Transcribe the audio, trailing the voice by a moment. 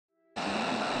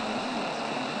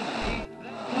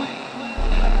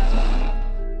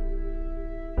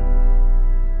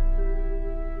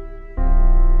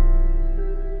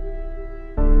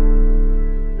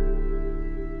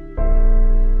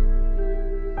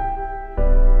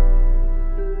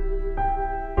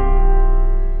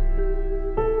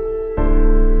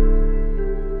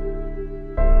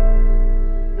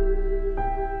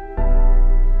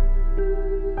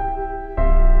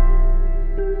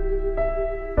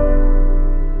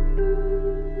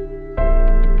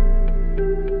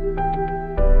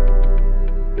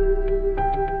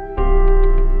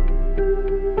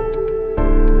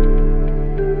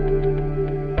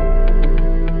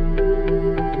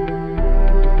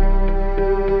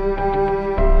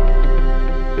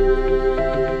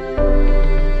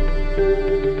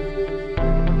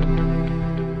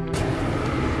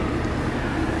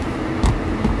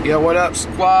Yo, what up,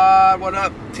 squad? What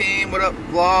up, team? What up,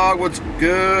 vlog? What's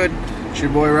good? It's your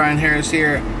boy Ryan Harris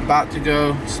here, about to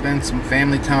go spend some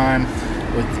family time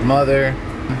with mother.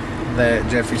 Let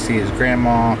Jeffrey see his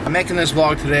grandma. I'm making this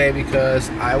vlog today because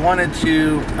I wanted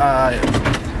to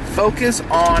focus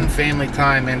on family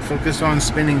time and focus on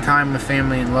spending time with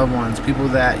family and loved ones, people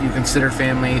that you consider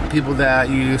family, people that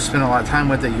you spend a lot of time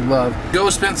with that you love. Go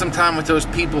spend some time with those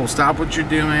people. Stop what you're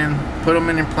doing, put them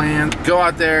in your plan, go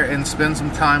out there and spend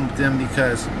some time with them,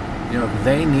 because you know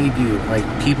they need you. Like,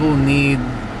 people need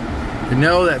to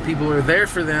know that people are there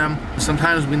for them.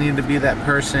 Sometimes we need to be that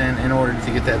person in order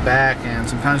to get that back, and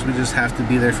sometimes we just have to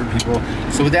be there for people.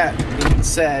 So with that being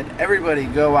said, everybody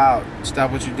go out,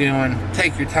 stop what you're doing,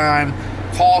 take your time,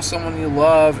 call someone you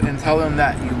love and tell them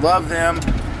that you love them,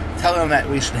 tell them that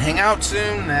we should hang out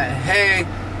soon, that hey,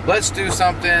 let's do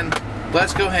something,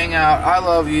 let's go hang out, I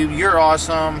love you, you're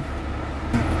awesome.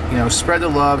 You know, spread the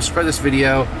love, spread this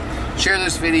video, share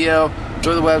this video.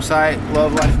 Go to the website,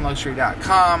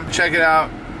 lovelifeandluxury.com. Check it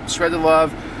out. Spread the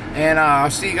love. And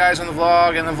I'll see you guys on the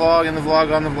vlog, and the vlog, and the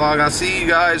vlog, on the vlog. I'll see you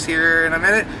guys here in a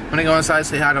minute. I'm going to go inside,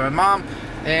 say hi to my mom.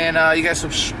 And you guys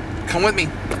come with me.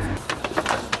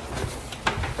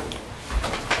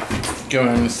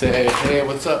 Going to say, hey,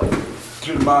 what's up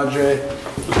to the Madre.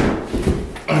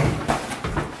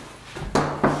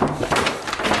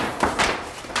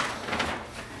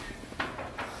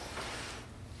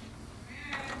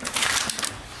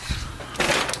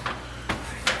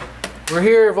 We're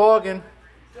here vlogging.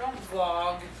 Don't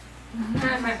vlog. I'm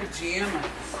in my pajamas.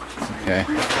 Okay.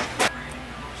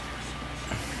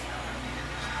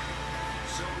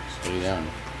 What are you doing?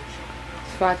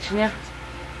 Just watching you.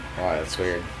 Why? That's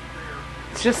weird.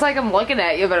 It's just like I'm looking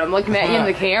at you, but I'm looking at you in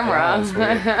the camera. Yeah,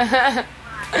 that's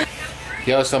weird.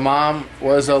 Yo, so mom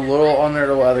was a little under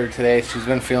the weather today. She's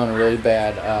been feeling really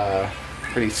bad.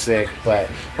 Pretty sick. But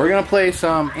we're going to play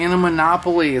some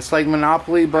Animaloply. It's like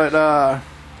Monopoly, but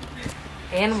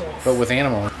animals. But with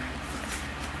animals.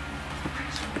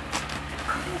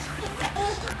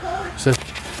 So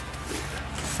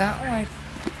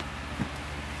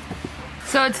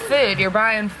it's food. You're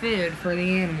buying food for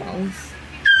the animals.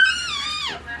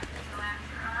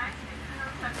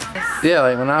 Yeah,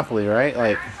 like Monopoly, right?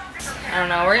 Like, I don't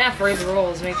know. We're gonna have to read the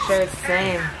rules, make sure it's the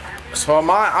same. so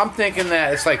I'm thinking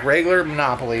that it's like regular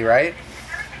Monopoly, right?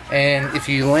 And if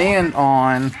you land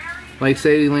on, like,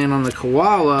 say you land on the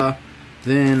koala,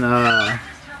 then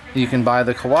you can buy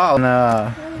the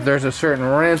koala. And there's a certain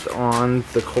rent on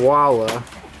the koala.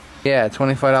 Yeah,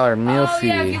 $25 meal fee.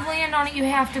 Yeah, if you land on it, you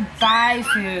have to buy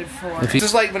food for it. It's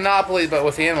just like Monopoly, but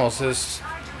with animals. It's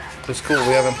cool.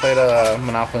 We haven't played a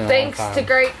Monopoly in a long time. Thanks to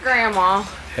great grandma.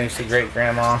 Thanks to great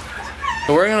grandma.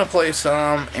 So we're gonna play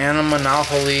some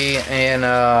Animaloply and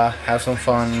have some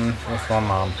fun with my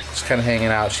mom. Just kind of hanging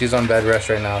out. She's on bed rest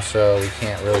right now, so we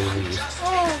can't really leave.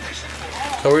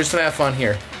 So we're just gonna have fun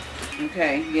here.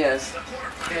 Okay, yes.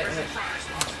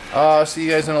 See you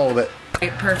guys in a little bit. Okay,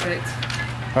 perfect.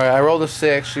 All right, I rolled a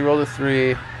 6. She rolled a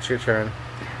 3. It's your turn.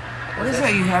 What is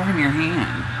that you have in your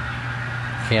hand?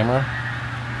 Camera.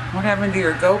 What happened to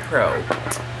your GoPro?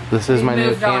 This is my new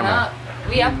Moved on camera. up.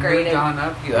 We upgraded. Moved on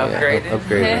up. You upgraded? Yeah,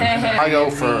 upgraded. I go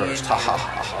first.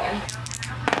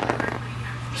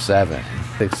 7.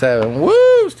 6, 7. Woo!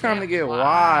 It's time to get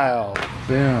wild.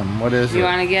 Boom. What is it? You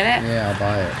want to get it? Yeah, I'll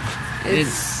buy it.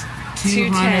 It's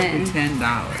 $210.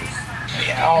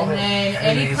 And then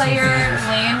any player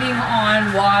landing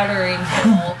on watering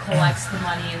hole collects the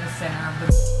money in the center of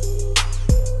the...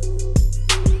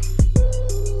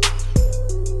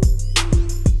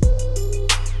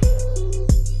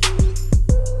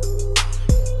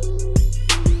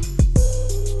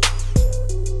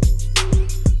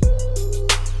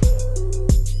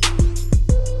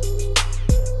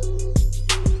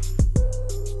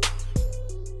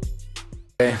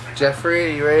 Okay,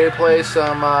 Jeffrey, you ready to play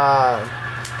some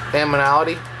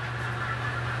Animaloply?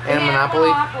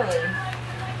 Animaloply?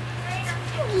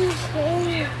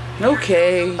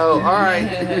 Okay. Oh, alright.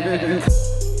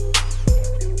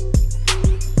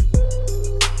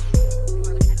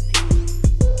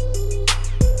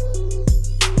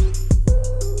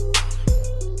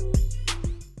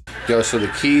 Yo, so the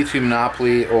key to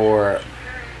Monopoly or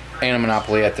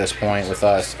Animaloply at this point with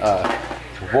us,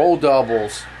 roll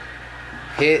doubles.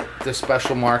 Hit the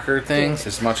special marker things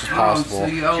as much as possible, so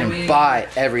you and buy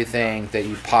everything that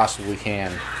you possibly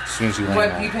can as soon as you land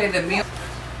What, on you it. pay the meal?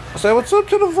 Say what's up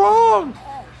to the vlog.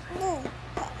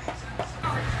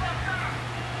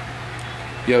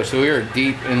 Yo, so we are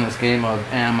deep in this game of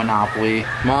Animaloply.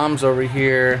 Mom's over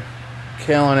here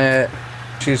killing it.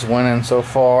 She's winning so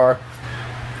far.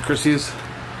 Chrissy's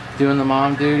doing the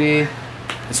mom duty.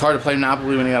 It's hard to play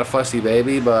Monopoly when you got a fussy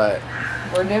baby, but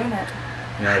we're doing it.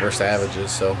 You know, we're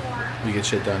savages, so we get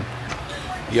shit done.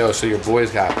 Yo, so your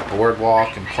boys got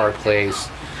Boardwalk and Park Place.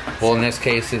 Well, in this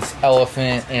case, it's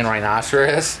Elephant and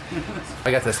Rhinoceros.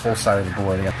 I got this full side of the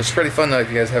board. Yeah. It's pretty fun though if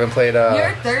you guys haven't played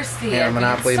You're thirsty. Yeah,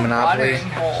 Monopoly.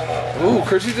 Ooh,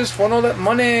 Chrissy just won all that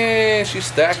money. She's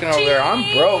stacking over there.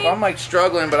 I'm broke. I'm like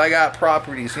struggling, but I got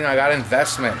properties. You know, I got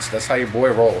investments. That's how your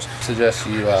boy rolls. Suggest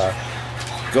you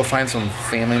go find some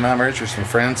family members or some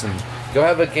friends and go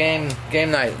have a game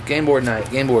night, game board,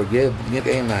 game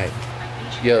night.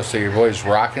 Yo, so your boy's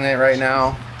rocking it right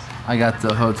now. I got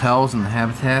the hotels and the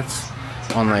habitats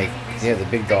on like, yeah, the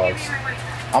big dogs.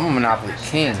 I'm a Monopoly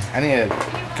king. I need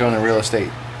to go into real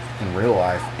estate in real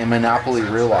life. In Monopoly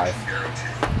real life.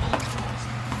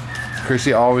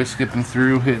 Chrissy always skipping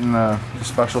through, hitting the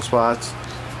special spots.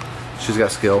 She's got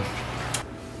skill.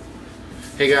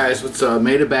 Hey guys, what's up?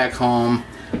 Made it back home.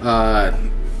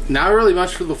 Not really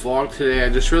much for the vlog today. I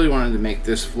just really wanted to make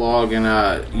this vlog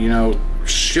and you know,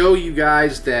 show you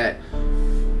guys that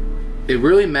it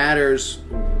really matters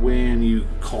when you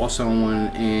call someone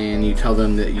and you tell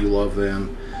them that you love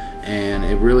them, and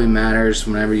it really matters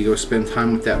whenever you go spend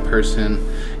time with that person,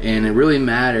 and it really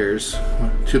matters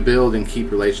to build and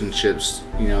keep relationships,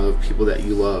 you know, of people that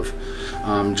you love.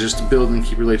 Just to build and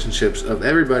keep relationships of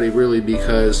everybody, really,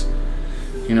 because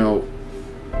you know,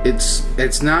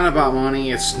 it's not about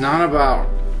money, it's not about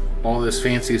all this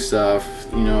fancy stuff.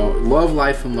 You know, Love,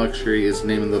 Life, and Luxury is the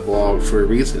name of the vlog for a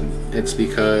reason. It's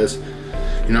because,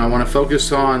 you know, I want to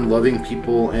focus on loving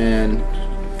people and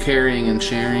caring and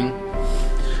sharing.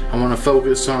 I want to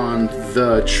focus on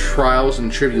the trials and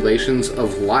tribulations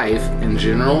of life in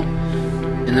general.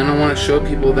 And then I want to show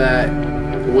people that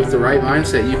with the right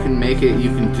mindset, you can make it, you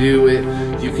can do it,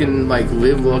 you can like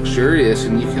live luxurious,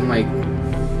 and you can like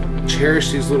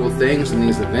cherish these little things and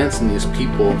these events and these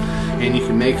people, and you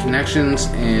can make connections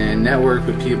and network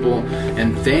with people,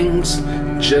 and things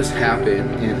just happen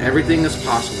and everything is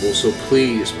possible. So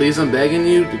please, I'm begging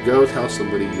you to go tell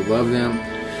somebody you love them.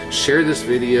 Share this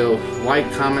video, like,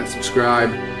 comment,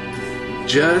 subscribe.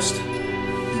 Just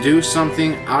do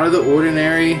something out of the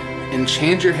ordinary and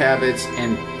change your habits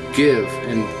and give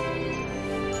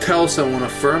and tell someone,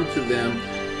 affirm to them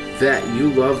that you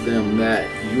love them, that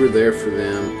you are there for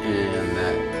them, and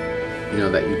that, you know,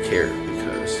 that you care,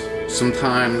 because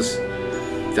sometimes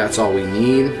that's all we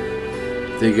need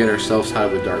to get ourselves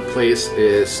out of a dark place,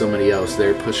 is somebody else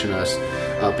there pushing us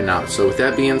up and out. So with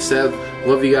that being said,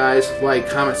 love you guys. Like,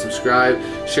 comment, subscribe,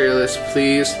 share this,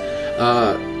 please.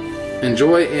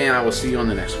 Enjoy, and I will see you on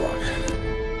the next vlog.